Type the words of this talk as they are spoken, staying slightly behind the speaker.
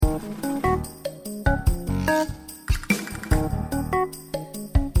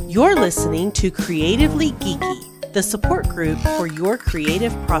You're listening to Creatively Geeky, the support group for your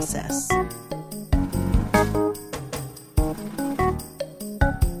creative process.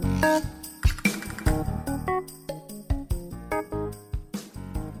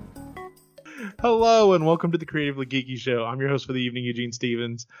 Hello and welcome to the Creatively Geeky Show. I'm your host for the evening, Eugene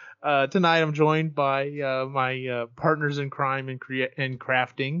Stevens. Tonight I'm joined by my partners in crime and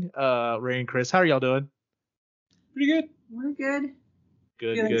crafting, Ray and Chris. How are y'all doing? Pretty good. We're good.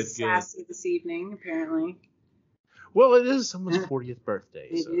 Good. Sassy this evening, apparently. Well, it is someone's 40th birthday.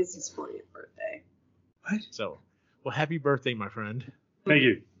 It is his 40th birthday. What? So, well, happy birthday, my friend. Thank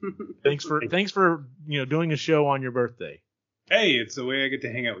you. Thanks for doing a show on your birthday. Hey, it's the way I get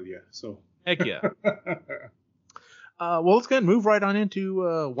to hang out with you. So. Heck yeah. Well, let's go ahead and move right on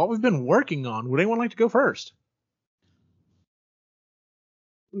into what we've been working on. Would anyone like to go first?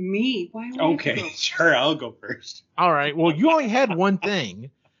 Me? Why? Okay, sure. I'll go first. All right. Well, you only had one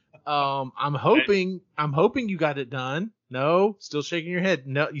thing. I'm hoping you got it done. No, still shaking your head.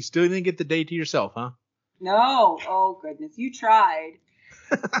 No, you still didn't get the day to yourself, huh? No. Oh goodness, you tried.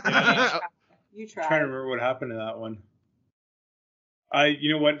 Yeah. You I'm tried. trying to remember what happened to that one.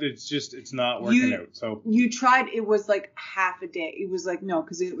 You know what? It's not working out. So you tried. It was like half a day. It was like no,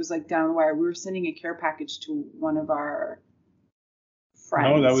 because it was like down the wire. We were sending a care package to one of our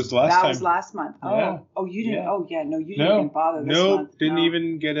friends. No, that was last time. That was last month. Yeah. Oh, you didn't. Yeah. Oh, yeah. No, you didn't even bother this month. Didn't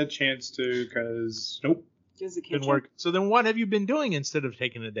even get a chance to because nope. Didn't work. So then, what have you been doing instead of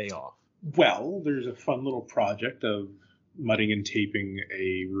taking a day off? Well, there's a fun little project of mudding and taping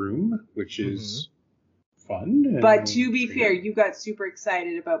a room, which is fun. But to be fair, you got super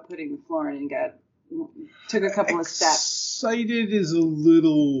excited about putting the floor in and took a couple of steps. Excited is a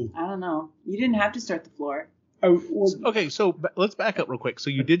little. I don't know. You didn't have to start the floor. Okay, so let's back up real quick.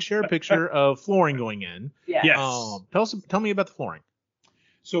 So you did share a picture of flooring going in. Yeah. Yes. Tell me about the flooring.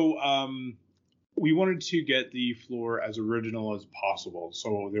 So we wanted to get the floor as original as possible.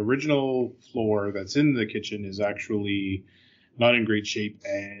 So the original floor that's in the kitchen is actually not in great shape,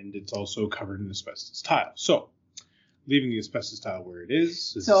 and it's also covered in asbestos tile. So leaving the asbestos tile where it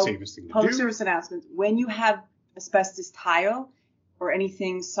is the safest thing to do. Public service announcement: when you have asbestos tile or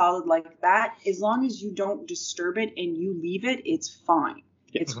anything solid like that, as long as you don't disturb it and you leave it, it's fine.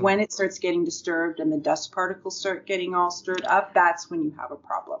 Yeah. It's when it starts getting disturbed and the dust particles start getting all stirred up, that's when you have a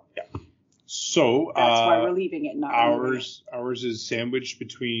problem. Yeah. So that's why we're leaving it. Not ours is sandwiched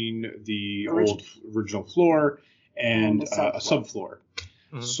between the old original floor and a subfloor.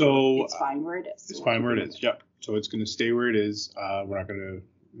 Mm-hmm. So it's fine where it is. It's fine where it is. Yep. So it's going to stay where it is. We're not going to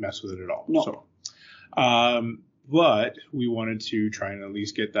mess with it at all. No. So, but we wanted to try and at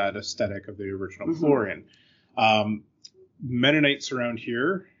least get that aesthetic of the original floor in. Mennonites around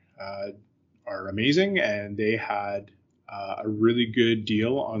here are amazing, and they had a really good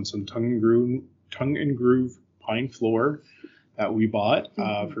deal on some tongue and groove pine floor that we bought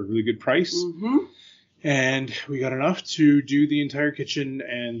for a really good price. And we got enough to do the entire kitchen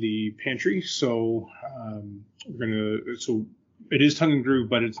and the pantry. So it is tongue and groove,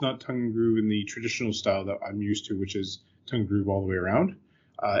 but it's not tongue and groove in the traditional style that I'm used to, which is tongue and groove all the way around.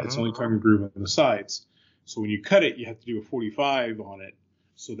 It's only tongue and groove on the sides. So when you cut it, you have to do a 45 on it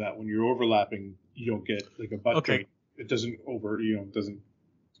so that when you're overlapping, you don't get like a butt joint. It doesn't doesn't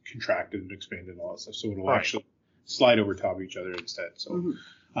contract and expand and all that stuff. So it'll actually slide over top of each other instead. So,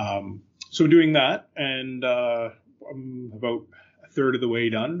 so we're doing that, and I'm about a third of the way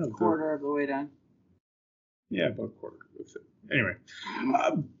done. Quarter of the way done. Yeah, about a quarter of it. Anyway,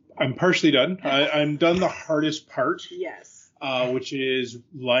 I'm partially done. I'm done the hardest part. Yes. Which is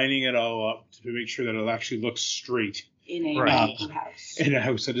lining it all up to make sure that it actually looks straight. In a house. In a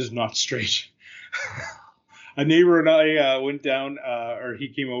house that is not straight. A neighbor and I went down, or he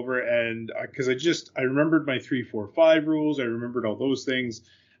came over, and because I remembered my 3, 4, 5 rules. I remembered all those things,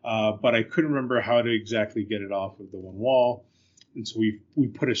 but I couldn't remember how to exactly get it off of the one wall. And so we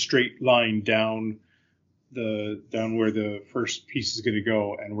put a straight line down where the first piece is going to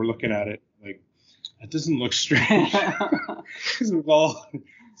go, and we're looking at it like, that doesn't look straight.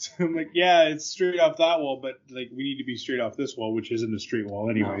 So I'm like, yeah, it's straight off that wall, but like we need to be straight off this wall, which isn't a straight wall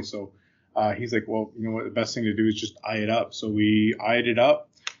anyway. No. So he's like, well, you know what, the best thing to do is just eye it up. So we eyed it up,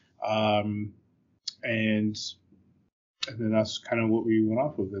 and then that's kind of what we went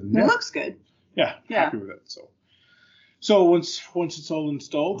off with. And it looks good. Yeah, happy with it. So once it's all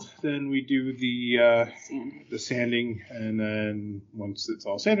installed, then we do the sanding, and then once it's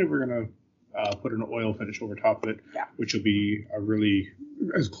all sanded, we're gonna put an oil finish over top of it, which will be a really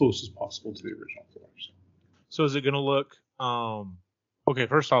as close as possible to the original floor. So is it gonna look? Okay,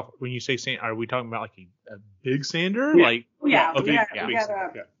 first off, when you say sand, are we talking about like a big sander? Yeah. Like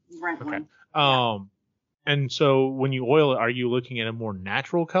We Rent Okay. one. And so when you oil it, are you looking at a more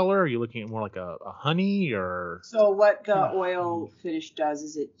natural color? Are you looking at more like a honey or? So what the oil finish does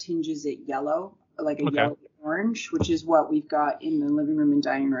is it tinges it yellow, like a Okay. yellow orange, which is what we've got in the living room and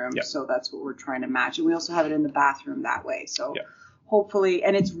dining room. Yeah. So that's what we're trying to match. And we also have it in the bathroom that way. So Yeah. hopefully,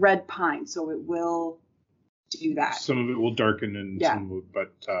 and it's red pine, so it will do that. Some of it will darken and Yeah. some will,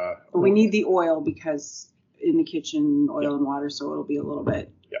 but But we need the oil because in the kitchen, oil and water, so it'll be a little bit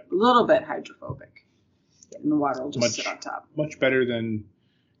hydrophobic. And the water will just sit on top. much better than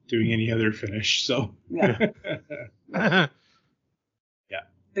doing any other finish. So Yeah.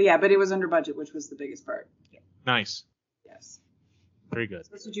 But it was under budget, which was the biggest part. Nice. Yes. Very good.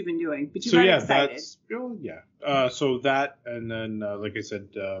 That's what you've been doing. But you so got yeah, excited. that's so that, and then like I said,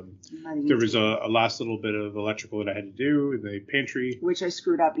 Not there was easy. a last little bit of electrical that I had to do in the pantry. Which I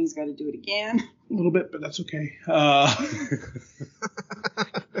screwed up, and he's got to do it again. A little bit, but that's okay. I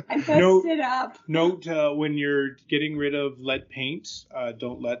messed it up. Note when you're getting rid of lead paint,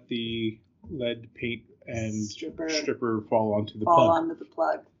 don't let the lead paint and stripper fall onto the plug. Onto the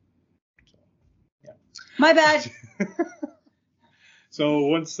plug. Yeah. My bad. So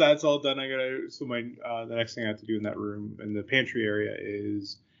once that's all done, the next thing I have to do in that room in the pantry area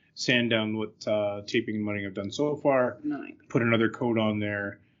is sand down what taping and mudding I've done so far. Nice. Put another coat on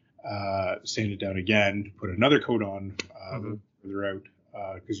there, sand it down again, put another coat on further out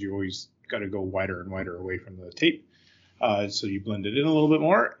because you always got to go wider and wider away from the tape. So you blend it in a little bit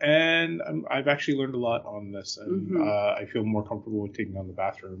more, and I've actually learned a lot on this, and I feel more comfortable with taking on the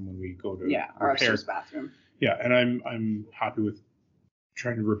bathroom when we go to our repair. upstairs bathroom. Yeah, and I'm happy with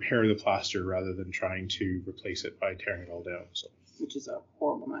trying to repair the plaster rather than trying to replace it by tearing it all down. So Which is a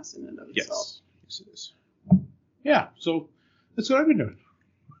horrible mess in and of itself. yes, it is. Yeah, so that's what I've been doing.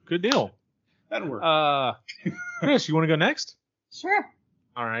 Good deal. That'll work. Chris, you want to go next? Sure.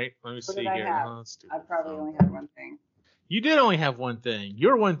 All right. Let me What see did I here. have? Let's do I this. probably only had one thing. You did only have one thing.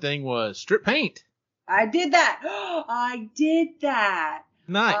 Your one thing was strip paint. I did that. I did that.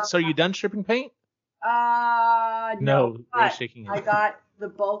 Nice. So are you done stripping paint? No. Ray's But shaking I his got the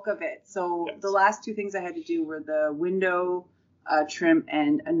bulk of it. So Yes. the last two things I had to do were the window trim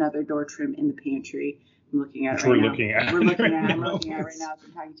and another door trim in the pantry. I'm looking at it right now. We're looking at I'm looking at it right now as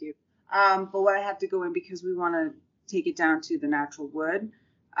I'm talking to you. But what I have to go in, because we want to take it down to the natural wood,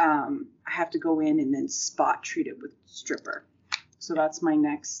 I have to go in and then spot treat it with stripper. So that's my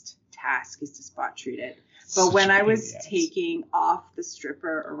next task, is to spot treat it. But when I was taking off the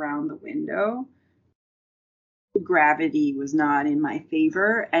stripper around the window, gravity was not in my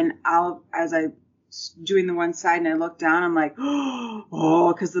favor. And as I doing the one side and I looked down, I'm like,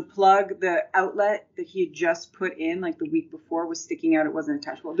 oh, because the outlet that he had just put in like the week before was sticking out. It wasn't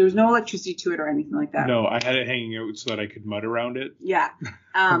attachable. There was no electricity to it or anything like that. No, I had it hanging out so that I could mud around it. Yeah.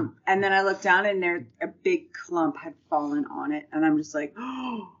 And then I looked down and there a big clump had fallen on it. And I'm just like,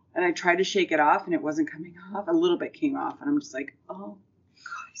 oh. And I tried to shake it off and it wasn't coming off. A little bit came off. And I'm just like, oh,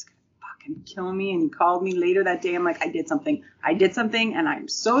 God, he's going to fucking kill me. And he called me later that day. I'm like, I did something and I'm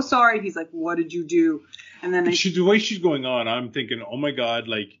so sorry. He's like, what did you do? And then The way she's going on, I'm thinking, oh my God,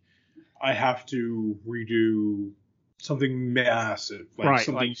 like I have to redo something massive. Like right.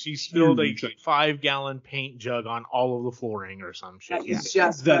 something Like she spilled a huge, like 5-gallon paint jug on all of the flooring or some shit. That is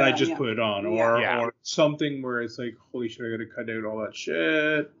just that put I on, just yeah. put on, Yeah. or something where it's like, holy shit, I got to cut out all that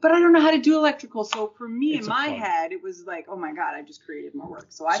shit. But I don't know how to do electrical. So for me, It's in a my fun. head, it was like, oh my God, I just created more work.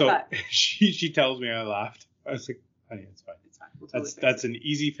 So I So thought, she tells me, I laughed. I was like, honey, it's fine. it's fine. We'll totally fix That's it. an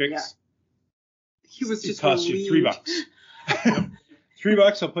easy fix. Yeah. He was just it costs you relieved. $3.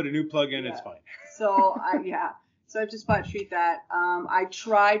 $3, I'll put a new plug in, Yeah. it's fine. So So I have to spot treat that.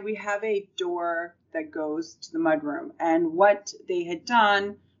 We have a door that goes to the mudroom. And what they had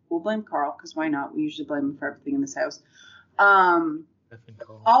done, we'll blame Carl, because why not? We usually blame him for everything in this house.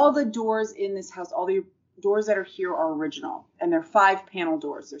 All the doors in this house, all the doors that are here are original. And they're 5-panel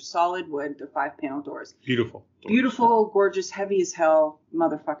doors. They're solid wood. They're 5-panel doors. Beautiful. Beautiful, gorgeous, heavy as hell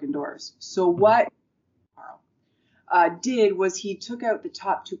motherfucking doors. So what Carl did was he took out the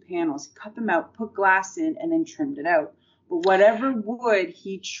top 2 panels, cut them out, put glass in, and then trimmed it out. But whatever wood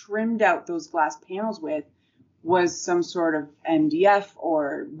he trimmed out those glass panels with was some sort of MDF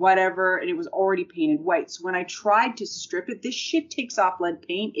or whatever, and it was already painted white. So when I tried to strip it, this shit takes off lead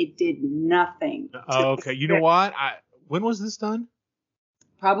paint. It did nothing. Oh, okay. You know what? When was this done?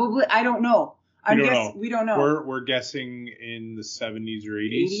 Probably, I don't know. We don't know. We're guessing in the 70s or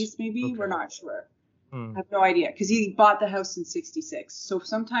 80s maybe? Okay. We're not sure. I have no idea, because he bought the house in 66. So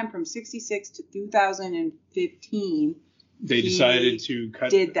sometime from 66 to 2015, They decided to cut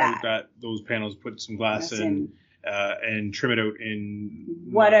did out those panels, put some glass Yes, in, and trim it out in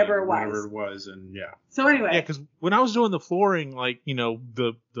Whatever it was, and yeah. So anyway. Yeah, because when I was doing the flooring, like, you know,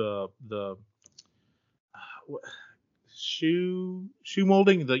 the shoe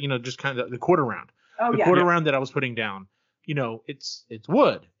molding, the, you know, just kind of the quarter round. Oh, the quarter round that I was putting down, you know, it's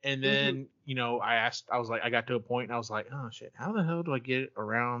wood. And then, you know, I got to a point and I was like, oh shit, how the hell do I get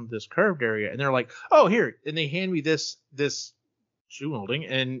around this curved area? And they're like, oh, here. And they hand me this shoe molding,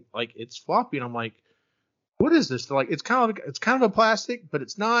 and like, it's floppy. And I'm like, what is this? They're like, it's kind of a plastic, but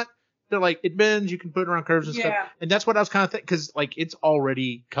it's not. They're like, it bends, you can put it around curves and stuff. And that's what I was kind of thinking, because like, it's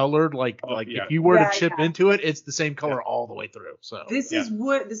already colored. If you were to chip into it, it's the same color all the way through. So this is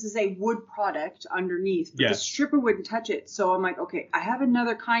wood. This is a wood product underneath, but the stripper wouldn't touch it. So I'm like, okay, I have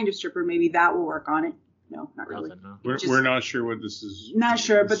another kind of stripper. Maybe that will work on it. No, not really. No. We're not sure what this is. Not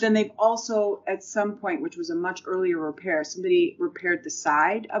sure, but then they've also, at some point, which was a much earlier repair, somebody repaired the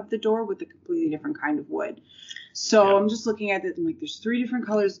side of the door with a completely different kind of wood. So I'm just looking at it, and like, there's 3 different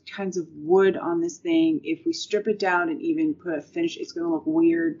kinds of wood on this thing. If we strip it down and even put a finish, it's going to look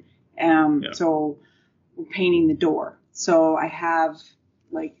weird. So we're painting the door. So I have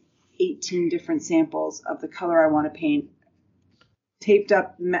like 18 different samples of the color I want to paint, taped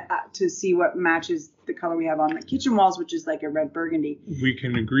up to see what matches the color we have on the kitchen walls, which is like a red burgundy. We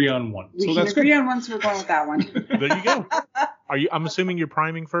can agree on one. We can agree on one, so we're going with that one. There you go. I'm assuming you're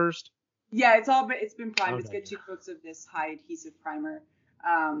priming first? Yeah, it's been primed. Okay. It's got 2 coats of this high adhesive primer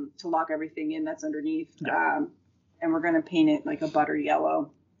to lock everything in that's underneath. And we're going to paint it like a butter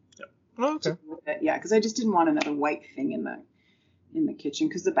yellow. Oh, okay. Yeah, because I just didn't want another white thing in the kitchen,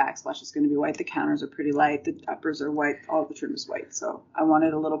 because the backsplash is going to be white. The counters are pretty light. The uppers are white. All the trim is white. So I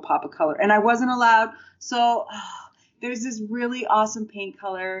wanted a little pop of color. And I wasn't allowed. So there's this really awesome paint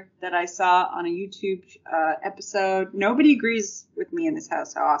color that I saw on a YouTube episode. Nobody agrees with me in this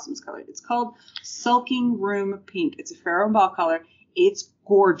house how awesome it's colored. It's called Sulking Room Pink. It's a Farrow and Ball color. It's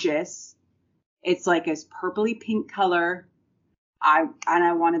gorgeous. It's like a purpley pink color. I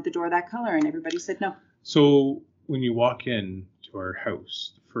wanted the door that color, and everybody said no. So when you walk in to our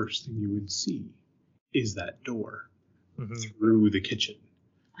house, the first thing you would see is that door through the kitchen.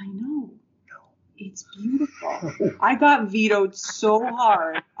 I know. It's beautiful. I got vetoed so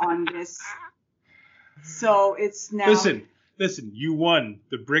hard on this. So it's now. Listen, you won.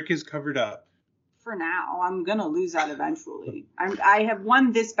 The brick is covered up. For now. I'm going to lose that eventually. I have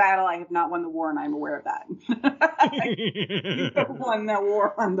won this battle. I have not won the war, and I'm aware of that. You have won that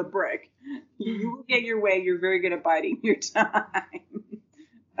war on the brick. You will get your way. You're very good at biding your time.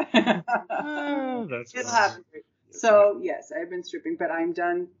 It'll happen. So, yes, I've been stripping, but I'm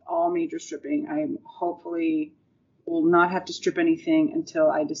done all major stripping. I hopefully will not have to strip anything until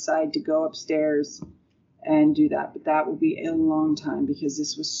I decide to go upstairs and do that. But that will be a long time, because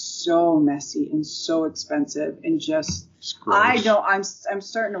this was so messy and so expensive, and just, I'm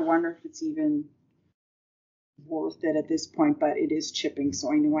starting to wonder if it's even worth it at this point, but it is chipping,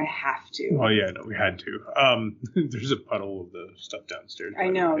 so I knew I have to. Oh yeah, no, we had to. There's a puddle of the stuff downstairs. I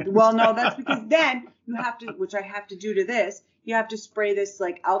know. Well, no, that's because then you have to, which I have to do to this, you have to spray this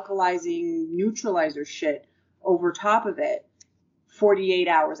like alkalizing neutralizer shit over top of it 48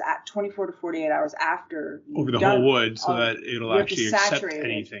 hours, at 24 to 48 hours after. Over the whole wood, so that it'll actually accept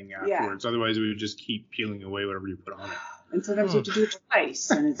anything afterwards. Otherwise, it would just keep peeling away whatever you put on it. And sometimes you have to do it twice,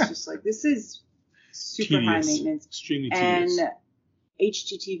 and it's just like, this is super high maintenance. Extremely tedious. And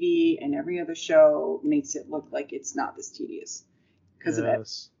HGTV and every other show makes it look like it's not this tedious because of it.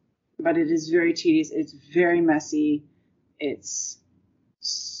 But it is very tedious. It's very messy. It's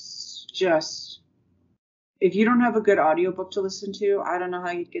just, if you don't have a good audiobook to listen to, I don't know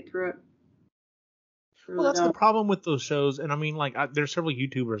how you'd get through it. Well, that's the problem with those shows. And I mean, like, there's several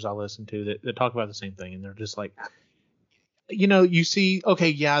YouTubers I listen to that talk about the same thing. And they're just like, you know, you see, okay,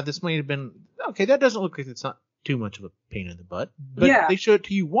 yeah, this might have been, okay, that doesn't look like it's not too much of a pain in the butt. But they show it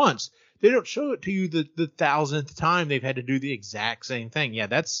to you once. They don't show it to you the 1,000th time they've had to do the exact same thing. Yeah,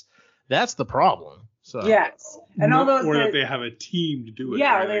 that's the problem. So yes. And all those, or that they have a team to do it.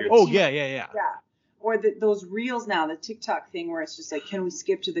 Yeah. Right? Yeah. Or those reels now, the TikTok thing where it's just like, can we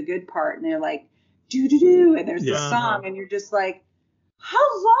skip to the good part? And they're like, do, and there's the song, and you're just like,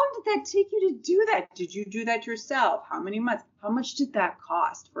 how long did that take you to do that? Did you do that yourself? How many months? How much did that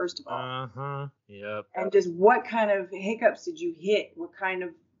cost, first of all? Yep. And just what kind of hiccups did you hit? What kind of,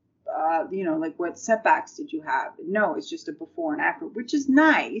 like what setbacks did you have? No, it's just a before and after, which is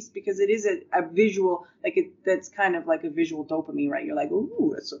nice because it is a visual, that's kind of like a visual dopamine, right? You're like,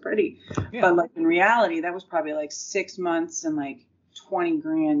 ooh, that's so pretty. Yeah. But like in reality, that was probably like 6 months and like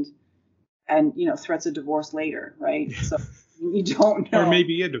 $20,000 and, threats of divorce later, right? So You don't know. Or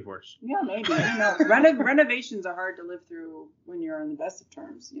maybe a divorce. Yeah, maybe. You know, renovations are hard to live through when you're on the best of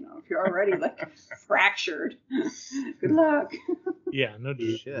terms. You know, if you're already like fractured. Good luck. Yeah, no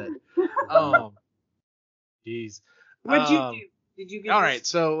shit. Jeez. What'd you do? Did you get All right,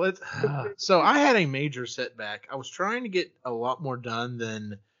 so so I had a major setback. I was trying to get a lot more done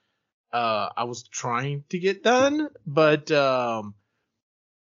than I was trying to get done, but I've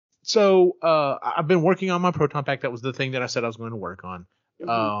been working on my proton pack. That was the thing that I said I was going to work on.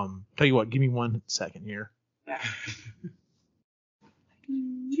 Tell you what, give me 1 second here. Yeah.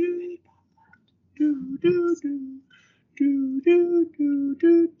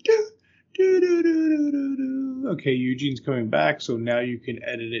 Okay, Eugene's coming back, so now you can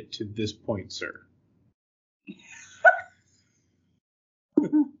edit it to this point, sir.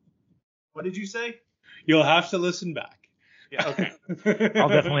 What did you say? You'll have to listen back. Yeah, okay. I'll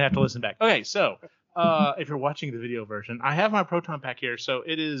definitely have to listen back. Okay, so if you're watching the video version, I have my proton pack here. So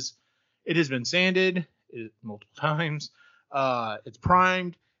it has been sanded multiple times. It's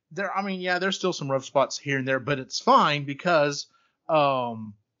primed. There's still some rough spots here and there, but it's fine because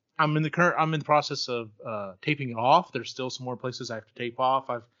I'm in the process of taping it off. There's still some more places I have to tape off.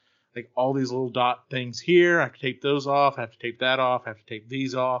 I've like all these little dot things here. I have to tape those off. I have to tape that off. I have to tape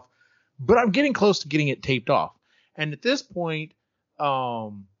these off. But I'm getting close to getting it taped off. And at this point,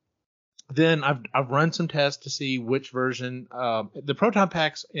 then I've run some tests to see which version. The proton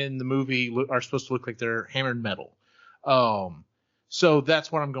packs in the movie are supposed to look like they're hammered metal. So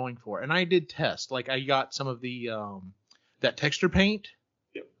that's what I'm going for. And I did test. Like I got some of the that texture paint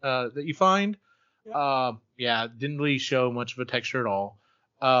that you find. Didn't really show much of a texture at all.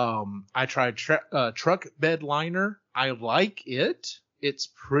 I tried truck bed liner. I like it. It's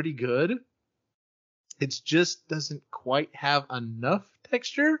pretty good. It just doesn't quite have enough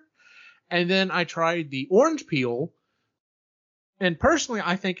texture. And then I tried the orange peel. And personally,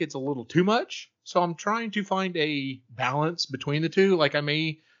 I think it's a little too much. So I'm trying to find a balance between the two. Like I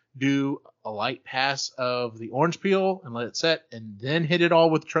may do a light pass of the orange peel and let it set and then hit it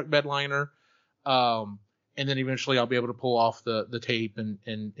all with truck bed liner. And then eventually I'll be able to pull off the tape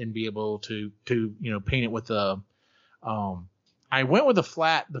and be able to paint it with the, I went with a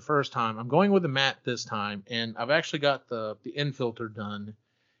flat the first time. I'm going with a matte this time, and I've actually got the end filter done,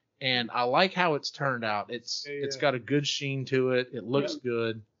 and I like how it's turned out. It's got a good sheen to it. It looks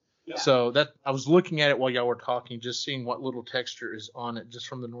good. Yeah. So that I was looking at it while y'all were talking, just seeing what little texture is on it just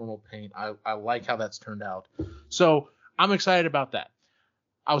from the normal paint. I like how that's turned out. So I'm excited about that.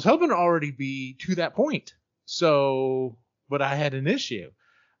 I was hoping to already be to that point. But I had an issue.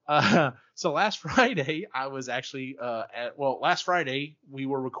 So last Friday, I was actually last Friday, we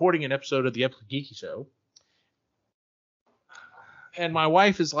were recording an episode of the Epic Geeky Show. And my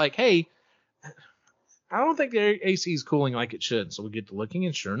wife is like, hey, I don't think the AC is cooling like it should. So we get to looking,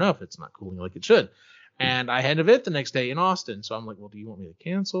 and sure enough, it's not cooling like it should. And I had an event the next day in Austin. So I'm like, well, do you want me to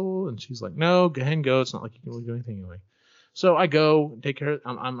cancel? And she's like, no, go ahead and go. It's not like you can really do anything anyway. So I go take care of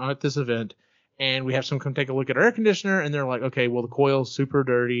I'm at this event. And we have someone come take a look at our air conditioner, and they're like, okay, well, the coil's super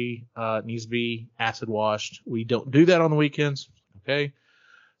dirty. It needs to be acid washed. We don't do that on the weekends. Okay.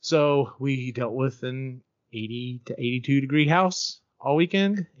 So we dealt with an 80 to 82 degree house all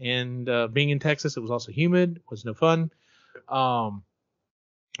weekend. And being in Texas, it was also humid. Was no fun.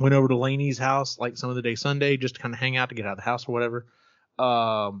 Went over to Laney's house like some of the day Sunday just to kind of hang out to get out of the house or whatever.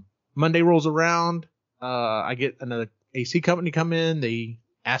 Monday rolls around. I get another AC company come in. They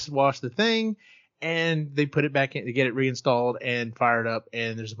acid wash the thing, and they put it back in to get it reinstalled and fired up,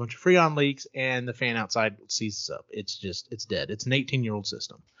 and there's a bunch of Freon leaks, and the fan outside seizes up. It's dead. It's an 18-year-old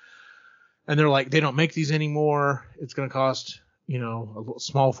system. And they're like, they don't make these anymore. It's going to cost, a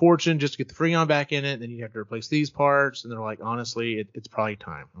small fortune just to get the Freon back in it. Then you have to replace these parts. And they're like, honestly, it's probably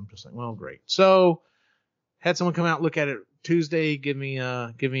time. I'm just like, well, great. So had someone come out, look at it Tuesday, give me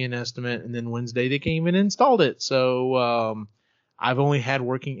an estimate. And then Wednesday they came and installed it. So, I've only had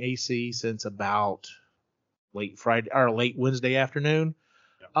working AC since about late Wednesday afternoon.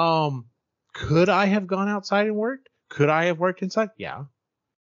 Yeah. Could I have gone outside and worked? Could I have worked inside? Yeah.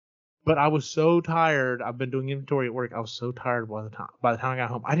 But I was so tired. I've been doing inventory at work. I was so tired by the time I got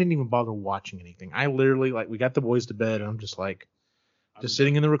home. I didn't even bother watching anything. I literally we got the boys to bed, and I'm just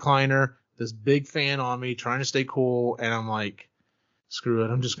sitting in the recliner, this big fan on me, trying to stay cool, and I'm like, screw it.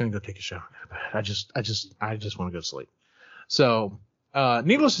 I'm just gonna go take a shower and go to bed. I just want to go to sleep. So,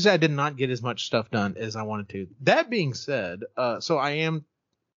 needless to say, I did not get as much stuff done as I wanted to. That being said, so I am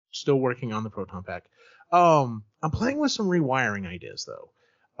still working on the proton pack. I'm playing with some rewiring ideas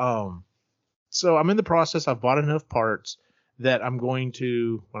though. So I'm in the process. I've bought enough parts that I'm going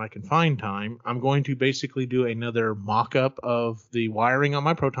to, when I can find time, I'm going to basically do another mock-up of the wiring on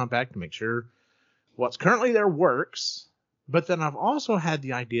my proton pack to make sure what's currently there works. But then I've also had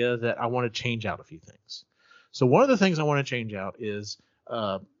the idea that I want to change out a few things. So one of the things I want to change out is,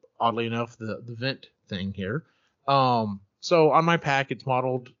 oddly enough, the vent thing here. So on my pack, it's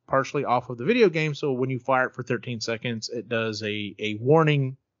modeled partially off of the video game. So when you fire it for 13 seconds, it does a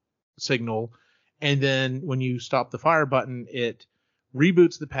warning signal. And then when you stop the fire button, it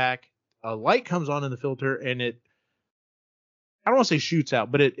reboots the pack. A light comes on in the filter, and I don't want to say shoots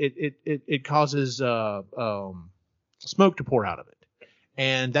out, but it causes smoke to pour out of it.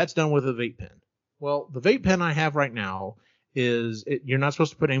 And that's done with a vape pen. Well, the vape pen I have right now you're not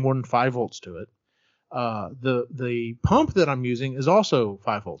supposed to put any more than 5 volts to it. The pump that I'm using is also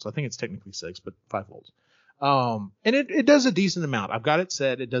 5 volts. I think it's technically 6, but 5 volts. And it does a decent amount. I've got it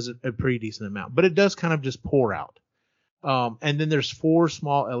set. It does a pretty decent amount, but it does kind of just pour out. And then there's 4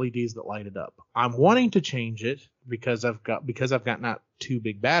 small LEDs that light it up. I'm wanting to change it because I've got not 2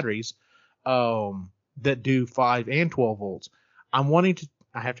 big batteries, that do 5 and 12 volts.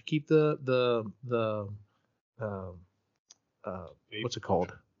 I have to keep the what's it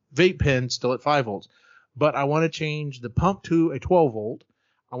called? Vape pen still at 5 volts, but I want to change the pump to a 12 volt.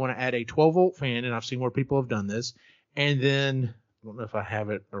 I want to add a 12 volt fan, and I've seen where people have done this. And then I don't know if I have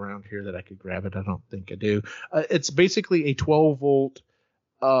it around here that I could grab it. I don't think I do. It's basically a 12 volt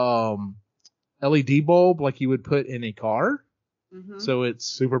LED bulb like you would put in a car. Mm-hmm. So it's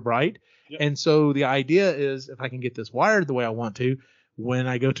super bright. Yep. And so the idea is if I can get this wired the way I want to, when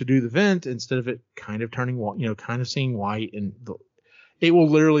I go to do the vent, instead of it kind of turning, kind of seeing white, and it will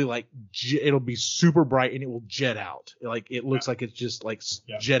literally it'll be super bright and it will jet out. Like it looks like it's just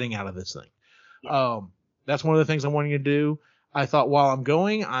jetting out of this thing. Yeah. That's one of the things I'm wanting to do. I thought while I'm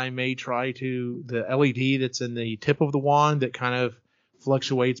going, I may try the LED that's in the tip of the wand that kind of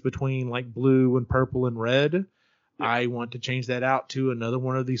fluctuates between like blue and purple and red. Yeah. I want to change that out to another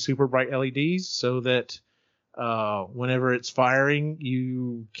one of these super bright LEDs so that whenever it's firing,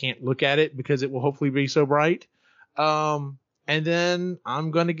 you can't look at it because it will hopefully be so bright. And then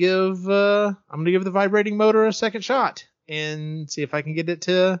I'm going to give the vibrating motor a second shot and see if I can get it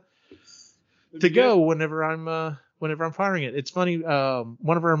to go whenever I'm firing it. It's funny.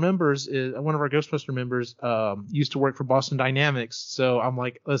 One of our Ghostbuster members, used to work for Boston Dynamics. So I'm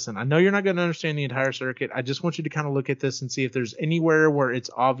like, listen, I know you're not going to understand the entire circuit. I just want you to kind of look at this and see if there's anywhere where it's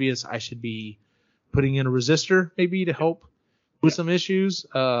obvious I should be putting in a resistor maybe to help with some issues.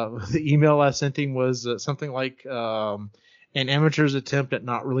 The email I sent him was something like, an amateur's attempt at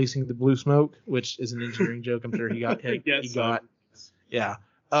not releasing the blue smoke, which is an engineering joke. I'm sure he got. Yeah.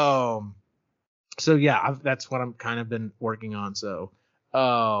 So yeah, that's what I'm kind of been working on. So,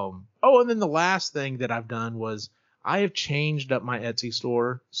 and then the last thing that I've done was I have changed up my Etsy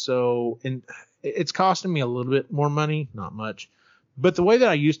store. So, and it's costing me a little bit more money, not much, but the way that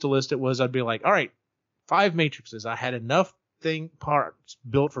I used to list it was I'd be like, all right, 5 matrices. I had enough parts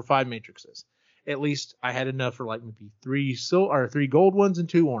built for 5 matrices. At least I had enough for like maybe 3 gold ones and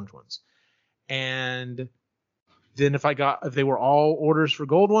 2 orange ones. And then if they were all orders for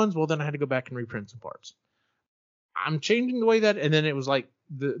gold ones, well, then I had to go back and reprint some parts. I'm changing the way that, and then it was like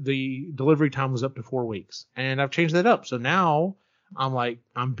the delivery time was up to 4 weeks, and I've changed that up. So now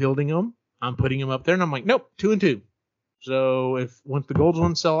I'm building them, I'm putting them up there, and I'm like, nope, 2 and 2. So once the gold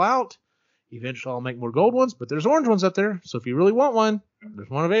ones sell out, eventually I'll make more gold ones, but there's orange ones up there. So if you really want one, there's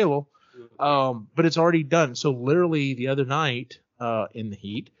one available. But it's already done. So literally the other night, in the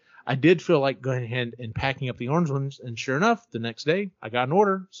heat, I did feel like going ahead and packing up the orange ones. And sure enough, the next day I got an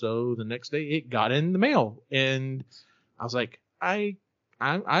order. So the next day it got in the mail, and I was like, I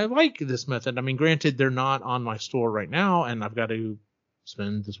like this method. I mean, granted, they're not on my store right now, and I've got to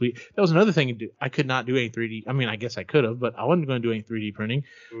spend this week. That was another thing to do. I could not do any 3D. I mean, I guess I could have, but I wasn't going to do any 3D printing.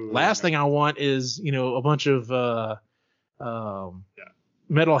 Last thing I want is, a bunch of,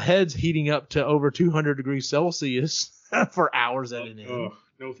 metal heads heating up to over 200 degrees Celsius for hours at an end. Oh,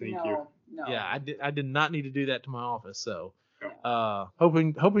 no, thank you. No. Yeah, I did not need to do that to my office. So,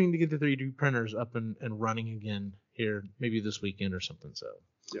 hoping to get the 3D printers up and running again here, maybe this weekend or something. So,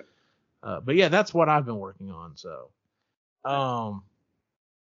 yeah. But yeah, that's what I've been working on. So, I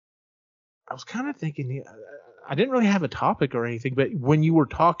was kind of thinking, I didn't really have a topic or anything, but when you were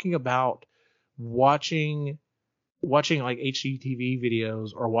talking about watching like HGTV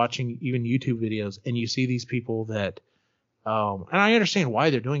videos or watching even YouTube videos, and you see these people that, and I understand why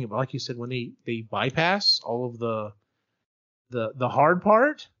they're doing it, but like you said, when they bypass all of the hard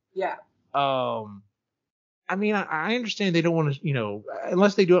part. Yeah. I mean, I understand they don't want to,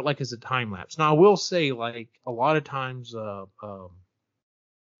 unless they do it like as a time lapse. Now, I will say, like, a lot of times,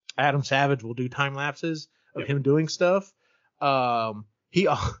 Adam Savage will do time lapses of him doing stuff. He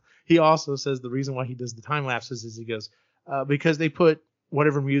also says the reason why he does the time lapses is he goes, because they put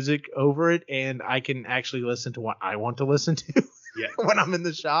whatever music over it, and I can actually listen to what I want to listen to when I'm in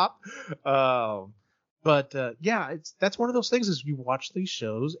the shop. But that's one of those things is you watch these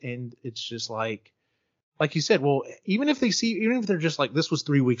shows and it's just like you said, well, even if they're just like, this was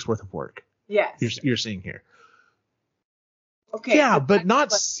 3 weeks worth of work. Yes. You're seeing here. Okay. Yeah, but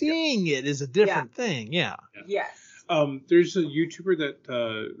not seeing it is a different thing. Yeah. Yes. There's a YouTuber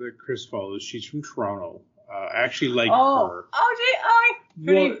that Chris follows. She's from Toronto. I actually like her.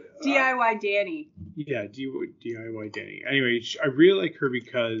 DIY Danny. Yeah, DIY Danny. Anyway, I really like her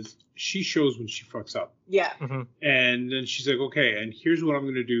because she shows when she fucks up. Yeah. Mm-hmm. And then she's like, okay, and here's what I'm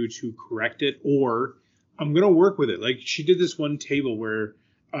going to do to correct it, or I'm going to work with it. Like, she did this one table where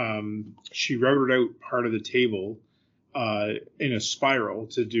she routed out part of the table in a spiral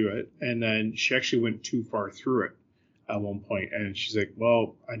to do it, and then she actually went too far through it at one point, and she's like,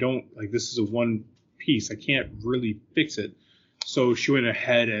 well, I don't, like, this is a one piece. I can't really fix it. So she went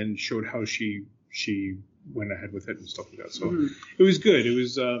ahead and showed how she went ahead with it and stuff like that. So it was good. It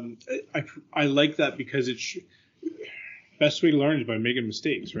was I like that because it's best way to learn is by making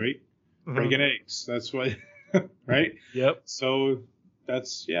mistakes, right? Mm-hmm. Breaking eggs. That's why, right? Yep. So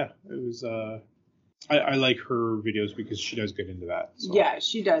that's it was I like her videos because she does get into that. So. Yeah,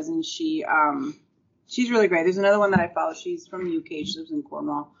 she does, and she's really great. There's another one that I follow. She's from the UK. She lives in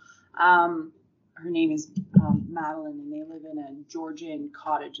Cornwall. Her name is Madeline, and they live in a Georgian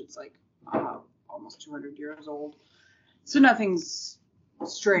cottage. It's like almost 200 years old. So nothing's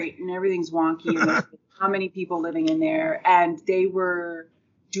straight, and everything's wonky. And there's how many people living in there? And they were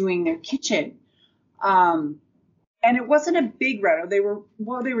doing their kitchen. And it wasn't a big reno.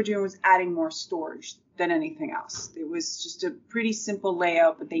 What they were doing was adding more storage than anything else. It was just a pretty simple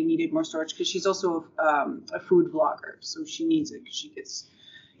layout, but they needed more storage because she's also a food vlogger, so she needs it because she gets,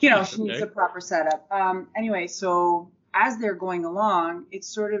 she needs a proper setup. Anyway, so as they're going along, it's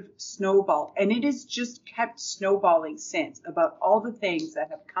sort of snowballed, and it has just kept snowballing since about all the things that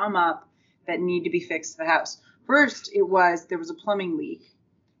have come up that need to be fixed in the house. First, there was a plumbing leak.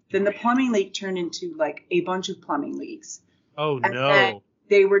 Then the plumbing leak turned into like a bunch of plumbing leaks. Oh, and no. Then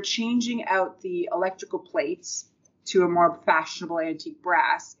they were changing out the electrical plates to a more fashionable antique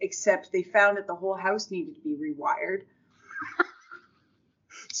brass, except they found that the whole house needed to be rewired.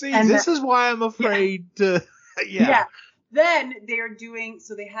 See, this is why I'm afraid to... Yeah. Then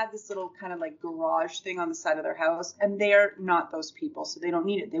they had this little kind of like garage thing on the side of their house, and they're not those people, so they don't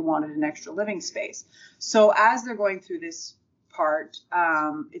need it. They wanted an extra living space. So as they're going through this part,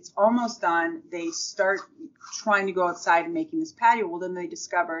 it's almost done. They start trying to go outside and making this patio. Well, then they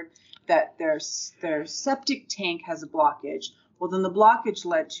discovered that their septic tank has a blockage. Well, then the blockage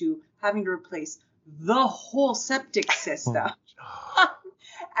led to having to replace the whole septic system.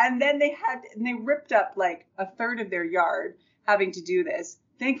 And then they ripped up like a third of their yard having to do this.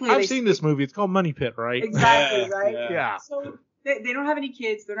 Thankfully, I've seen this movie. It's called Money Pit, right? Exactly, right? Yeah. So they don't have any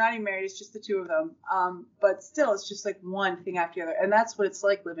kids. They're not even married. It's just the two of them. But still, it's just like one thing after the other. And that's what it's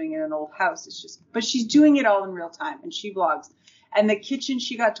like living in an old house. But she's doing it all in real time, and she vlogs. And the kitchen,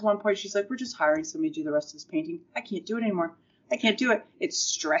 she got to one point, she's like, we're just hiring somebody to do the rest of this painting. I can't do it anymore. I can't do it. It's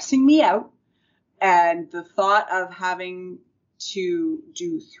stressing me out. And the thought of having to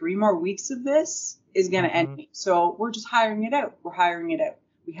do 3 more weeks of this is going to end me. So we're just hiring it out.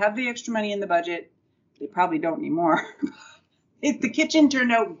 We have the extra money in the budget. They probably don't need more. The kitchen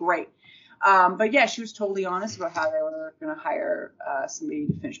turned out great. But yeah, she was totally honest about how they were going to hire somebody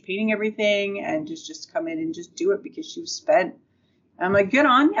to finish painting everything and just come in and just do it because she was spent. And I'm like, good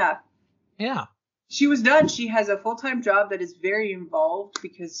on ya. Yeah. She was done. She has a full-time job that is very involved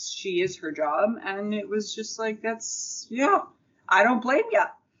because she is her job. And it was just like, I don't blame ya.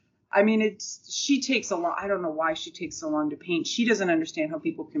 I mean, she takes a long, I don't know why she takes so long to paint. She doesn't understand how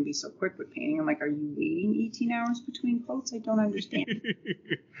people can be so quick with painting. I'm like, are you waiting 18 hours between coats? I don't understand.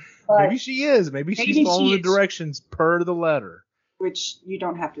 Maybe she is. Maybe she's following the directions per the letter. Which you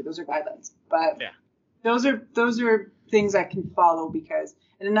don't have to. Those are guidelines. But yeah, those are things I can follow because,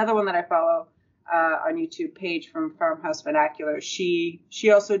 and another one that I follow on YouTube, Paige from Farmhouse Vernacular, she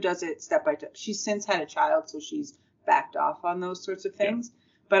also does it step by step. She's since had a child, so she's backed off on those sorts of things. Yeah.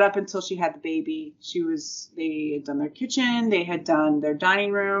 But up until she had the baby, they had done their kitchen, they had done their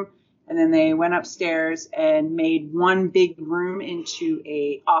dining room, and then they went upstairs and made one big room into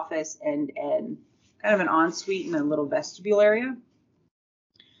a office and kind of an ensuite and a little vestibule area.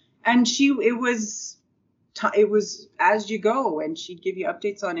 And it was it was as you go, and she'd give you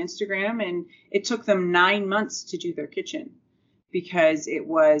updates on Instagram, and it took them 9 months to do their kitchen because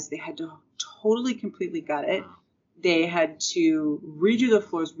they had to totally completely gut it. They had to redo the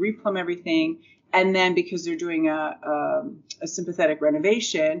floors, replumb everything, and then because they're doing a sympathetic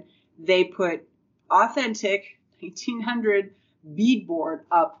renovation, they put authentic 1900 beadboard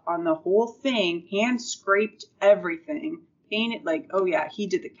up on the whole thing, hand scraped everything, painted like, oh yeah, he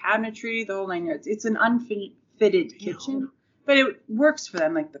did the cabinetry, the whole 9 yards. It's an unfitted kitchen, but it works for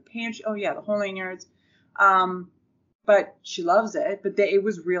them, like the pantry. Oh yeah, the whole 9 yards. But she loves it. But it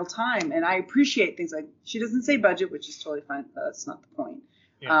was real time, and I appreciate things like she doesn't say budget, which is totally fine. That's not the point.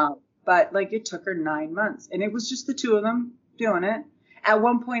 Yeah. But like it took her 9 months, and it was just the two of them doing it. At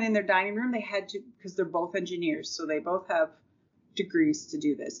one point in their dining room, they had to, because they're both engineers, so they both have degrees to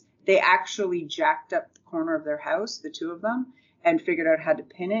do this. They actually jacked up the corner of their house, the two of them, and figured out how to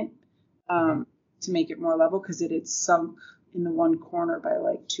pin it to make it more level because it had sunk in the one corner by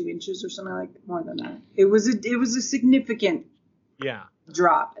like 2 inches or something, like more than that. It was a significant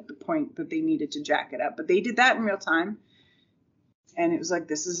drop at the point that they needed to jack it up. But they did that in real time. And it was like,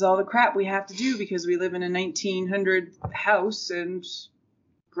 this is all the crap we have to do because we live in a 1900 house and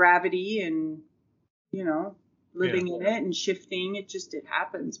gravity and, you know, living in it and shifting. It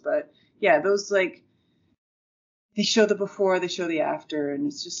happens. But yeah, those like, they show the before, they show the after, and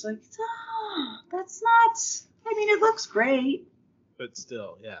it's just like, that's not, I mean, it looks great. But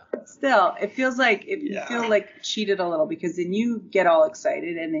still, it feels like, you feel like cheated a little because then you get all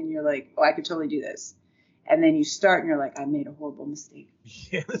excited and then you're like, oh, I could totally do this. And then you start and you're like, I made a horrible mistake.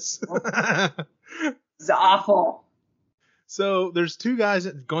 Yes. It's awful. So there's two guys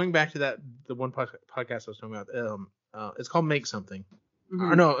going back to the one podcast I was talking about. It's called Make Something.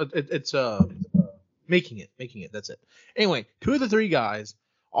 Mm-hmm. Or no, it's Making It. That's it. Anyway, two of the three guys,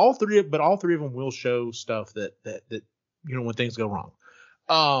 all three of them will show stuff that you know when things go wrong.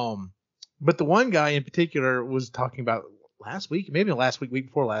 But the one guy in particular was talking about last week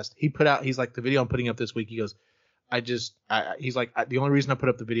before last, he's like, the video I'm putting up this week, he goes, he's like, the only reason I put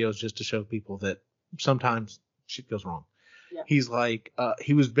up the video is just to show people that sometimes shit goes wrong. Yeah. He's like,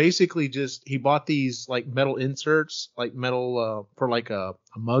 he was basically he bought these like metal inserts, like metal, for like a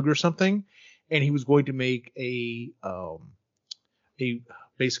mug or something. And he was going to make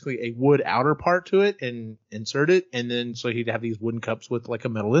basically a wood outer part to it and insert it. And then, so he'd have these wooden cups with like a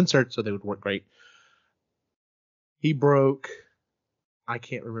metal insert so they would work great. He broke, I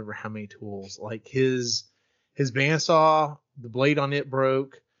can't remember how many tools. Like his bandsaw, the blade on it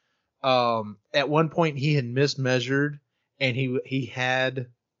broke. At one point he had mismeasured, and he had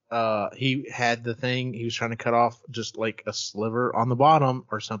the thing, he was trying to cut off just like a sliver on the bottom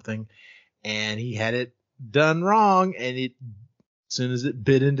or something, and he had it done wrong, and as soon as it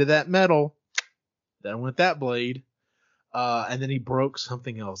bit into that metal, down went that blade. And then he broke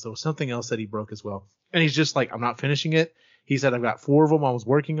something else. There was something else that he broke as well. And he's just like, I'm not finishing it. He said, I've got 4 of them I was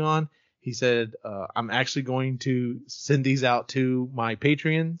working on. He said, I'm actually going to send these out to my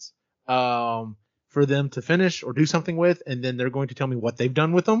Patreons for them to finish or do something with. And then they're going to tell me what they've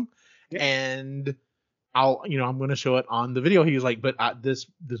done with them. Yeah. And I'm going to show it on the video. He was like, but this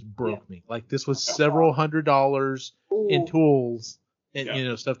broke me. Like, this was several $100s in tools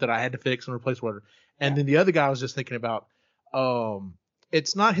and, stuff that I had to fix and replace, whatever. And then the other guy I was just thinking about,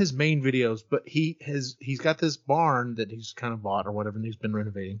 it's not his main videos, but he's got this barn that he's kind of bought or whatever, and he's been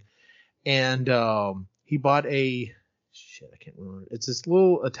renovating. And he bought I can't remember. It's this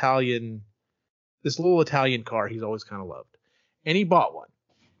little Italian car he's always kind of loved. And he bought one.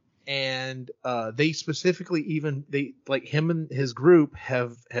 And they specifically him and his group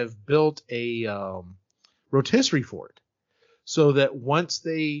have built a rotisserie for it. So that once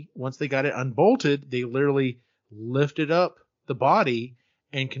they got it unbolted, they literally lifted up the body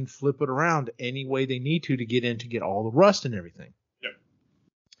and can flip it around any way they need to get in to get all the rust and everything. Yep.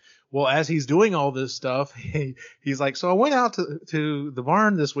 Well, as he's doing all this stuff, he's like, so I went out to the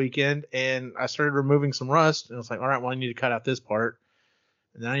barn this weekend and I started removing some rust, and it's like, all right, well, I need to cut out this part,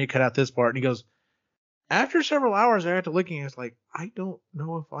 and then I need to cut out this part. And he goes, after several hours, I got to looking, and it's like, I don't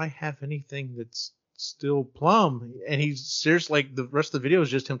know if I have anything that's still plumb. And he's seriously, like, the rest of the video is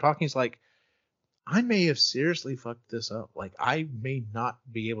just him talking. He's like, I may have seriously fucked this up. Like, I may not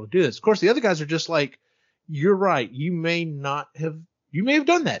be able to do this. Of course, the other guys are just like, you're right. You may have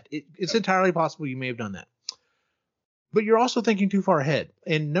done that. It's entirely possible you may have done that. But you're also thinking too far ahead.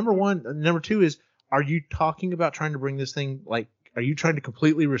 And number two is, are you talking about trying to bring this thing, like, are you trying to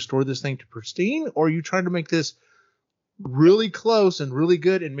completely restore this thing to pristine, or are you trying to make this really close and really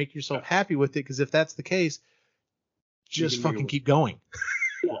good and make yourself happy with it? Because if that's the case, just fucking keep going.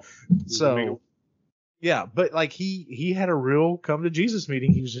 Yeah. So, Yeah, but like he had a real come to Jesus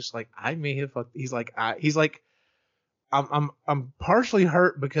meeting. He was just like, I may have fucked. He's like, I'm partially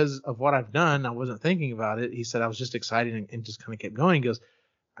hurt because of what I've done. I wasn't thinking about it. He said I was just excited and just kind of kept going. He goes,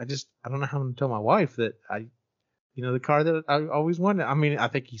 I don't know how to tell my wife that the car that I always wanted. I mean, I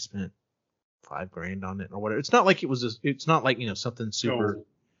think he spent $5,000 on it or whatever. It's not like it's not like, something super.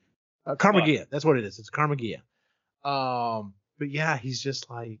 Karma Gia. That's what it is. It's Karma Gia. But yeah, he's just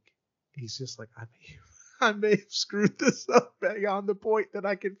like, I may have screwed this up beyond the point that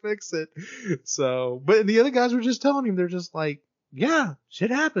I can fix it. So, but the other guys were just telling him, they're just like, yeah, shit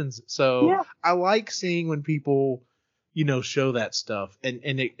happens. So yeah. I like seeing when people, show that stuff and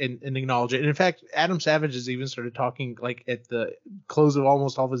acknowledge it. And in fact, Adam Savage has even started talking, like at the close of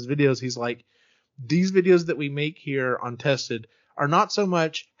almost all of his videos. He's like, these videos that we make here on Tested are not so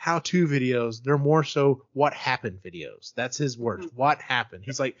much how-to videos. They're more so what happened videos. That's his words. Mm-hmm. What happened.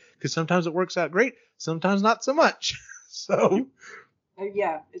 He's like, because sometimes it works out great. Sometimes not so much. So.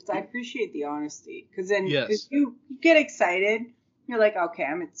 Yeah, I appreciate the honesty. Because then cause you get excited. You're like, okay,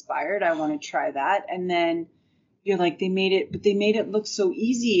 I'm inspired. I want to try that. And then you're like, they made it look so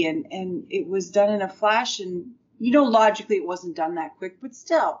easy. And it was done in a flash. And, logically it wasn't done that quick. But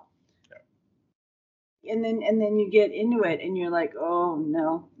still. And then you get into it and you're like, oh,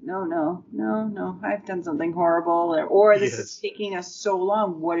 no, I've done something horrible. Or this is taking us so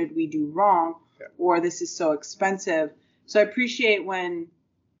long. What did we do wrong? Yeah. Or this is so expensive. So I appreciate when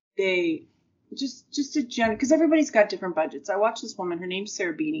they just because everybody's got different budgets. I watched this woman. Her name's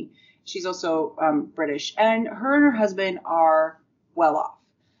Sarah Beanie. She's also British. And her husband are well off.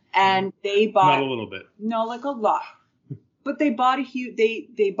 And they bought. Not a little bit. No, like a lot. But they bought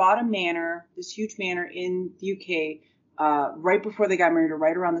they bought a manor, this huge manor in the UK, right before they got married or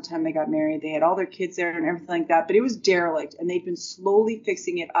right around the time they got married. They had all their kids there and everything like that, but it was derelict and they'd been slowly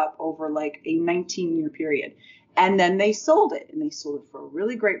fixing it up over like a 19-year period. And then they sold it, and they sold it for a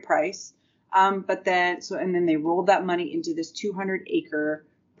really great price. But then they rolled that money into this 200-acre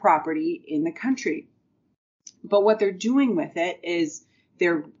property in the country. But what they're doing with it is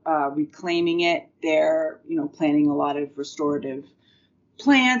they're reclaiming it. They're, planting a lot of restorative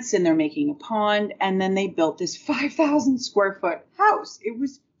plants, and they're making a pond. And then they built this 5,000 square foot house. It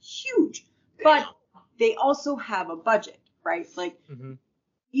was huge, but they also have a budget, right? Like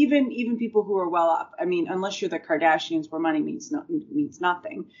even people who are well off. I mean, unless you're the Kardashians, where money means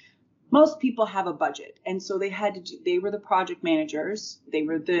nothing. Most people have a budget, and so they were the project managers, they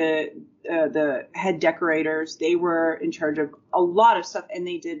were the head decorators, they were in charge of a lot of stuff, and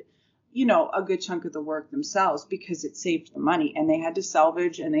they did, a good chunk of the work themselves because it saved them money, and they had to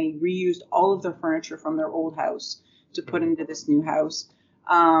salvage, and they reused all of their furniture from their old house to put into this new house.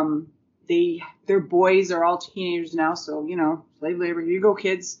 Their boys are all teenagers now, so slave labor. Here you go,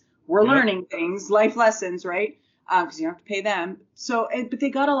 kids. We're learning things, life lessons, right? Because you don't have to pay them. So, but they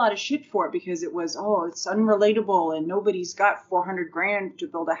got a lot of shit for it because it was, it's unrelatable and nobody's got $400,000 to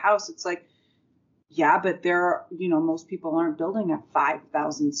build a house. It's like, yeah, but most people aren't building a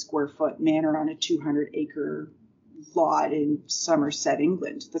 5,000 square foot manor on a 200-acre lot in Somerset,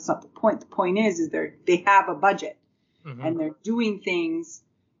 England. That's not the point. The point is they have a budget and they're doing things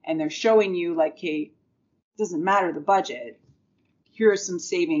and they're showing you like, hey, it doesn't matter the budget. Here are some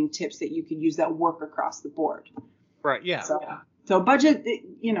saving tips that you could use that work across the board. Right. Yeah. So budget,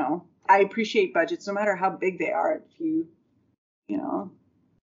 I appreciate budgets no matter how big they are. If you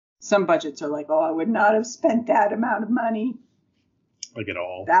some budgets are like, I would not have spent that amount of money. Like at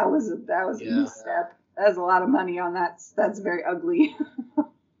all. That was a misstep. That's a lot of money on that. That's very ugly.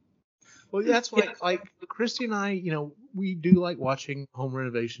 Well, that's why, like Christy and I, we do like watching home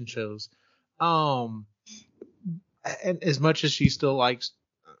renovation shows. And as much as she still likes,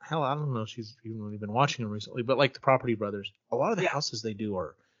 hell, I don't know if she's even really been watching them recently, but like the Property Brothers, a lot of the houses they do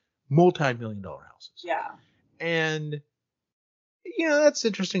are multi-million-dollar houses. Yeah. And, that's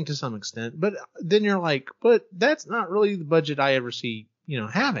interesting to some extent, but then you're like, but that's not really the budget I ever see,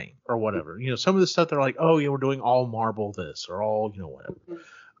 having or whatever. Some of the stuff they're like, oh yeah, we're doing all marble this or all, whatever.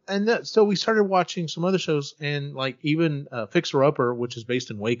 And so we started watching some other shows, and like even Fixer Upper, which is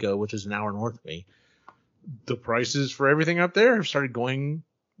based in Waco, which is an hour north of me. The prices for everything up there have started going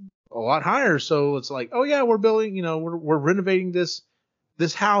a lot higher. So it's like, oh yeah, we're building, we're renovating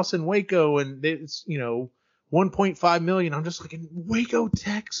this house in Waco, and it's, $1.5 million. I'm just like, in Waco,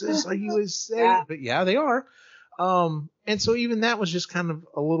 Texas, are you insane? Yeah. But yeah, they are. And so even that was just kind of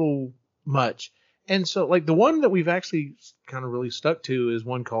a little much. And so like the one that we've actually kind of really stuck to is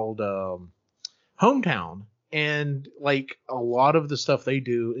one called Hometown. And like a lot of the stuff they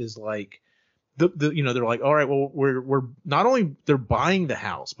do is like, they're like, all right, well, we're not only they're buying the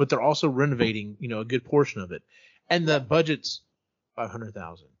house, but they're also renovating, a good portion of it. And the budget's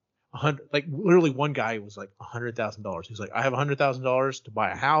 $500,000. Like literally one guy was like $100,000. He's like, I have $100,000 to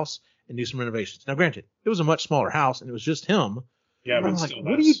buy a house and do some renovations. Now, granted, it was a much smaller house and it was just him. Yeah, but but I'm like, still,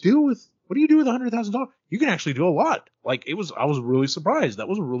 what do you do with $100,000? You can actually do a lot. Like I was really surprised. That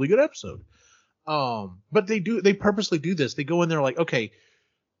was a really good episode. But they purposely do this. They go in there like, okay,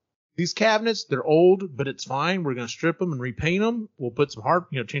 these cabinets, they're old, but it's fine. We're going to strip them and repaint them. We'll put some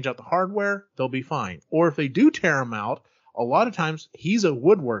change out the hardware. They'll be fine. Or if they do tear them out, a lot of times he's a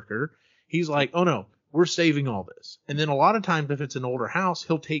woodworker. He's like, oh no, we're saving all this. And then a lot of times if it's an older house,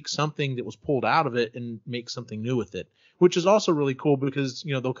 he'll take something that was pulled out of it and make something new with it, which is also really cool because,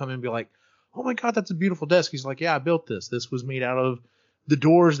 they'll come in and be like, oh my God, that's a beautiful desk. He's like, yeah, I built this. This was made out of the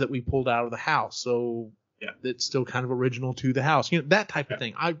doors that we pulled out of the house. So yeah, it's still kind of original to the house, that type of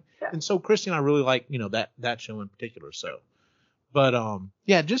thing. And so Christy and I really like, that show in particular. So, but,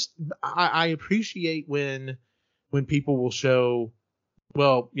 I appreciate when people will show,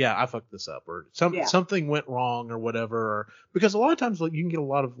 well, yeah, I fucked this up or something went wrong or whatever, because a lot of times you can get a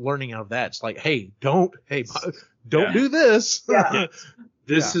lot of learning out of that. It's like, hey, don't do this. Yeah.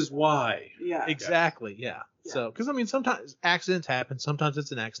 This is why. Yeah. Exactly. Yeah. So, because sometimes accidents happen. Sometimes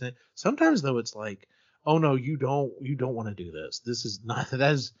it's an accident. Sometimes though, it's like, oh no, you don't want to do this.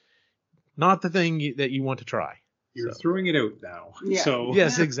 That is not the thing that you want to try. You're throwing it out now. Yeah. So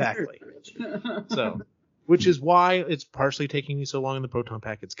yes, exactly. So, which is why it's partially taking me so long in the proton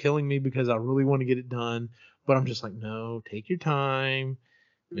pack. It's killing me because I really want to get it done, but I'm just like, no, take your time.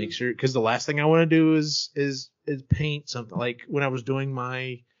 Make sure, because the last thing I want to do is paint something. Like when I was doing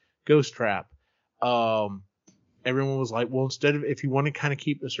my ghost trap, everyone was like, well, instead of, if you want to kind of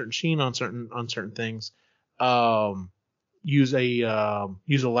keep a certain sheen on certain things, use a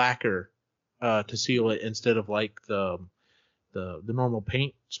lacquer to seal it instead of like the normal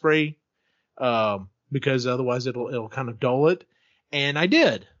paint spray, because otherwise it'll kind of dull it. And I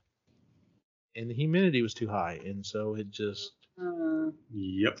did, and the humidity was too high, and so it just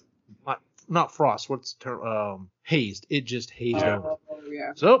yep. Not frost. What's the term? Hazed. It just hazed over.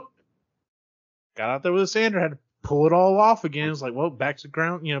 Yeah. So got out there with a sander, had to pull it all off again. It was like, well, back to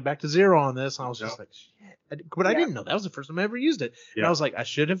ground, back to zero on this. And I was just like, shit. But I didn't know that was the first time I ever used it. And I was like, I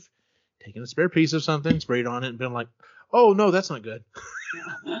should have taken a spare piece of something, sprayed on it, and been like, oh no, that's not good.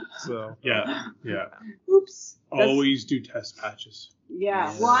 So yeah. Oops. Always do test patches.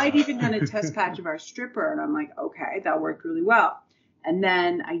 Yeah. Well, I'd even done a test patch of our stripper, and I'm like, okay, that worked really well. And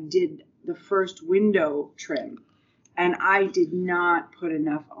then I did the first window trim, and I did not put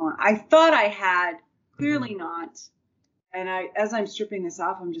enough on. I thought I had, clearly not. And as I'm stripping this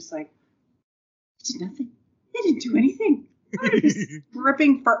off, I'm just like, I did nothing. I didn't do anything. I'm going to be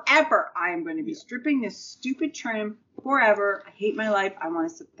stripping forever. I am going to be stripping this stupid trim forever. I hate my life. I want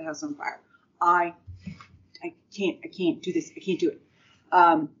to set the house on fire. I can't do this. I can't do it.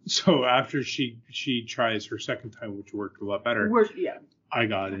 So after she tries her second time, which worked a lot better, I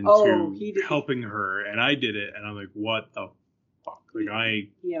got into helping her, and I did it, and I'm like, what the fuck? Like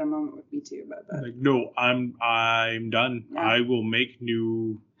he had a moment with me too about that. Like, no, I'm done. Yeah. I will make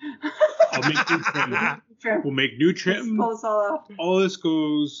new. I'll make new trim. We'll make new trim. Let's pull this all off. All this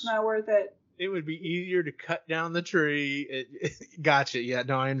goes. Not worth it. It would be easier to cut down the tree. Gotcha. Yeah.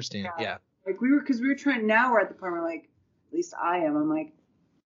 No, I understand. Yeah. Like we were trying. Now we're at the point where like, at least I am. I'm like,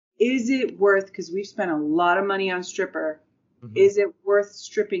 is it worth? Because we've spent a lot of money on stripper. Mm-hmm. Is it worth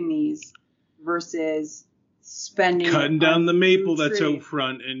stripping these versus spending cutting down the maple that's out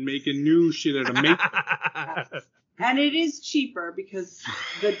front and making new shit out of maple? And it is cheaper because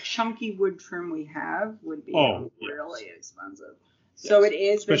the chunky wood trim we have would be really expensive. Yes. So it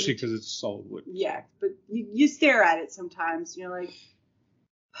is, especially because it's solid wood. Yeah, but you stare at it sometimes. You're like,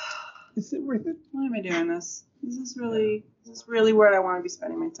 is it worth it? Why am I doing this? Is this really what I want to be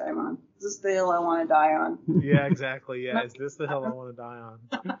spending my time on? Is this the hill I want to die on? Yeah, exactly. Yeah, is this the hill I want to die on?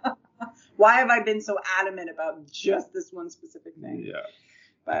 Why have I been so adamant about just this one specific thing? Yeah.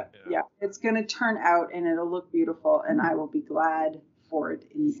 But yeah, it's going to turn out and it'll look beautiful, and I will be glad for it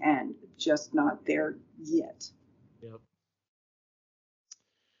in the end. Just not there yet. Yep.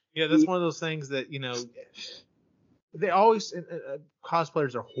 Yeah, that's one of those things that, they always,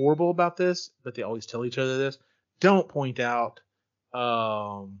 cosplayers are horrible about this, but they always tell each other this. Don't point out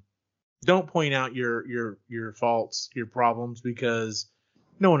your faults, your problems, because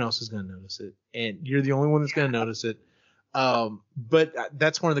no one else is going to notice it, and you're the only one that's going to notice it. But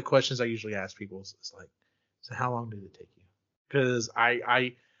that's one of the questions I usually ask people. It's like, so how long did it take you? Because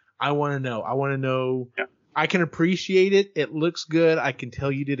I want to know. I want to know. Yeah. I can appreciate it. It looks good. I can tell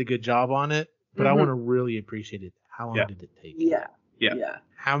you did a good job on it. but I want to really appreciate it. How long did it take? Yeah.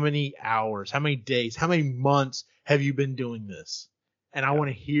 How many hours? How many days? How many months have you been doing this? And I want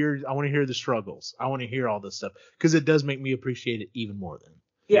to hear the struggles. I want to hear all this stuff because it does make me appreciate it even more then.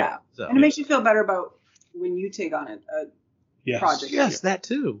 Yeah. So, and it makes you feel better about when you take on a project. Yes, that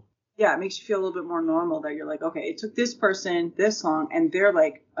too. Yeah, it makes you feel a little bit more normal that you're like, okay, it took this person this long and they're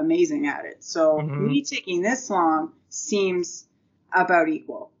like amazing at it. So me taking this long seems about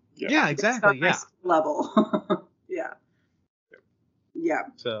equal. Yeah, exactly. It's not my level. Yeah.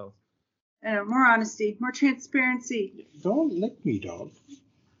 So. And more honesty, more transparency. Don't lick me, dog.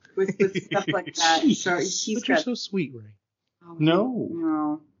 With stuff like that. So You're so sweet, Ray. Oh,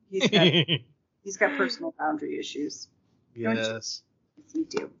 No. He's got personal boundary issues. Yes. Yes, you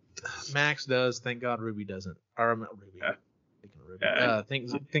do. Max does. Thank God Ruby doesn't. Or not Ruby.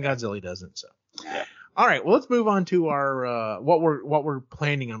 Thank God Zilly doesn't. So. Yeah. All right. Well, let's move on to our what we're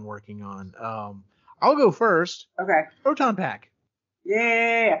planning on working on. I'll go first. Okay. Proton Pack.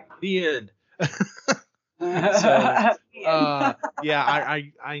 Yeah. The end. I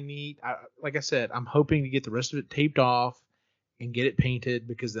need, like I said, I'm hoping to get the rest of it taped off and get it painted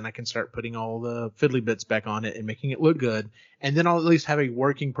because then I can start putting all the fiddly bits back on it and making it look good. And then I'll at least have a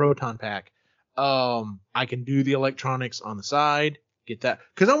working Proton Pack. I can do the electronics on the side, get that,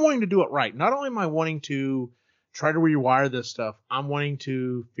 because I'm wanting to do it right. Not only am I wanting to try to rewire this stuff, I'm wanting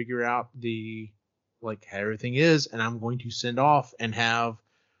to figure out how everything is, and I'm going to send off and have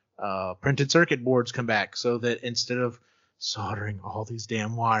printed circuit boards come back so that instead of soldering all these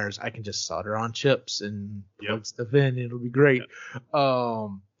damn wires, I can just solder on chips and plug stuff in. It'll be great.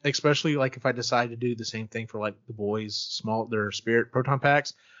 Especially like if I decide to do the same thing for like the boys' their Spirit Proton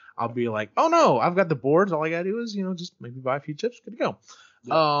Packs, I'll be like, oh no, I've got the boards. All I gotta do is, just maybe buy a few chips. Good to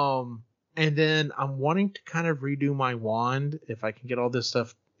go. And then I'm wanting to kind of redo my wand if I can get all this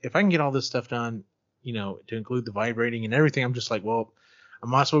stuff done, to include the vibrating and everything. I'm just like, well, I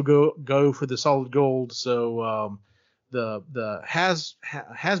might as well go for the solid gold. So the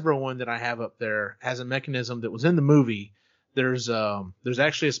Hasbro one that I have up there has a mechanism that was in the movie. There's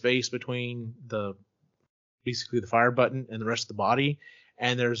actually a space between basically the fire button and the rest of the body,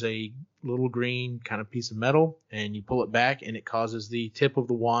 and there's a little green kind of piece of metal, and you pull it back and it causes the tip of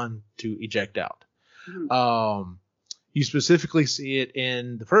the wand to eject out. You specifically see it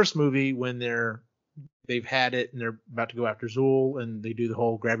in the first movie when they've had it and they're about to go after Zool, and they do the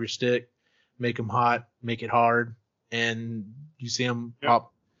whole grab your stick, make them hot, make it hard, and you see them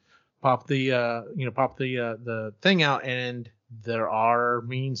pop the thing out, and there are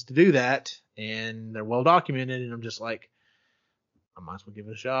means to do that, and they're well documented, and I'm just like, I might as well give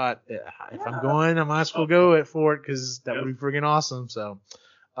it a shot. If I'm going, I might as well go for it because that would be friggin' awesome. So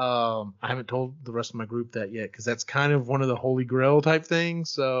I haven't told the rest of my group that yet because that's kind of one of the holy grail type things.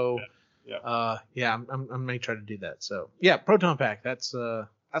 So I may try to do that. So Proton Pack. That's what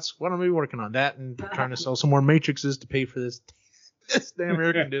I'm gonna be working on. That and trying to sell some more matrices to pay for this damn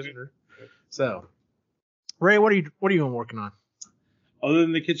air conditioner. So, Ray, what are you working on? Other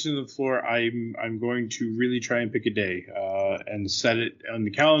than the kitchen and the floor, I'm going to really try and pick a day and set it on the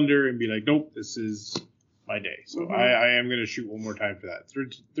calendar and be like, nope, this is my day. So I am going to shoot one more time for that.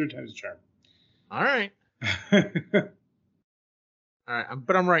 Third time's a charm. All right. All right,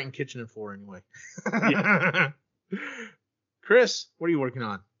 but I'm writing kitchen and floor anyway. Chris, what are you working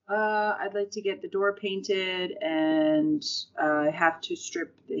on? I'd like to get the door painted, and I have to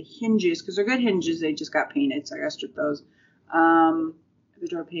strip the hinges because they're good hinges. They just got painted, so I got to strip those. The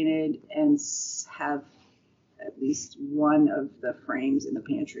door painted and have at least one of the frames in the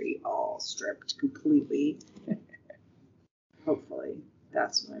pantry all stripped completely. Hopefully,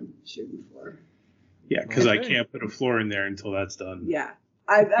 that's what I'm shooting for. Yeah, because I can't put a floor in there until that's done. Yeah,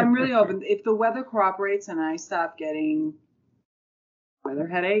 I'm really hoping if the weather cooperates and I stop getting weather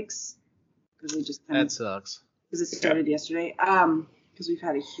headaches, because they just that sucks. Because it started yesterday. Because we've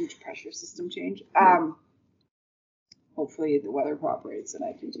had a huge pressure system change. Hopefully the weather cooperates and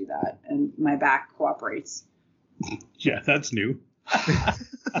I can do that, and my back cooperates. Yeah, that's new. I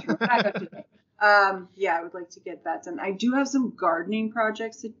would like to get that done. I do have some gardening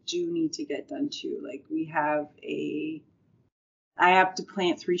projects that do need to get done too. Like I have to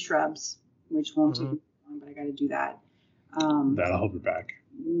plant 3 shrubs, which won't take me long, but I got to do that. That'll help your back.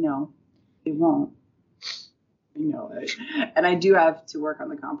 No, it won't. I know it. And I do have to work on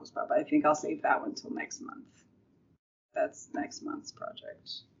the compost pile, but I think I'll save that one till next month. That's next month's project.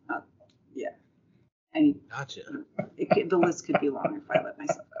 Gotcha. The list could be long if I let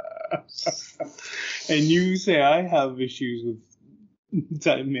myself go. And you say I have issues with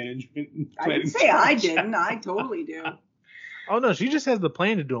time management. I didn't say I didn't. I totally do. Oh no, she just has the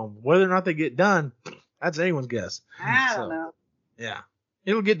plan to do them. Whether or not they get done, that's anyone's guess. I don't know. Yeah,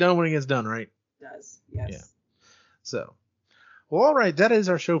 it'll get done when it gets done, right? It does, yes. Yeah. So, well, all right, that is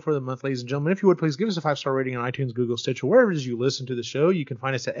our show for the month, ladies and gentlemen. If you would please give us a 5-star rating on iTunes, Google, Stitcher, wherever it is you listen to the show. You can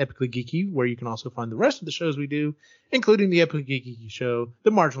find us at Epically Geeky, where you can also find the rest of the shows we do, including the Epically Geeky Show,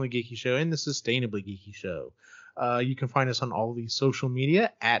 the Marginally Geeky Show, and the Sustainably Geeky Show. You can find us on all of the social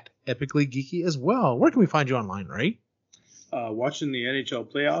media at Epically Geeky as well. Where can we find you online, Ray? Watching the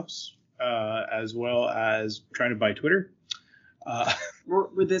NHL playoffs, as well as trying to buy Twitter.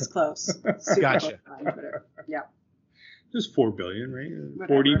 We're this close. Super Gotcha. close on Twitter. Yeah. Just 4 billion, right? Whatever.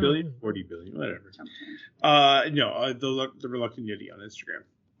 40 billion? 40 billion, whatever. No, the Reluctant Yeti on Instagram.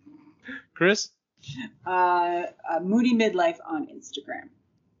 Chris? Moody Midlife on Instagram.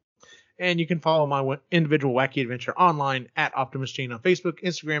 And you can follow my individual wacky adventure online at Optimus Gene on Facebook,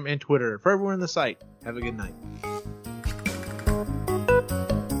 Instagram, and Twitter. For everyone on the site, have a good night.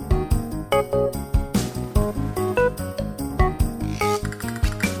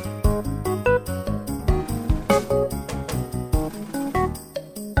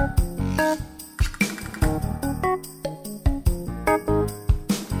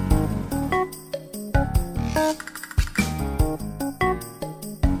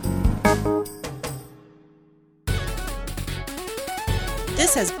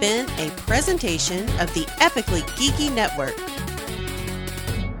 This has been a presentation of the Epically Geeky Network.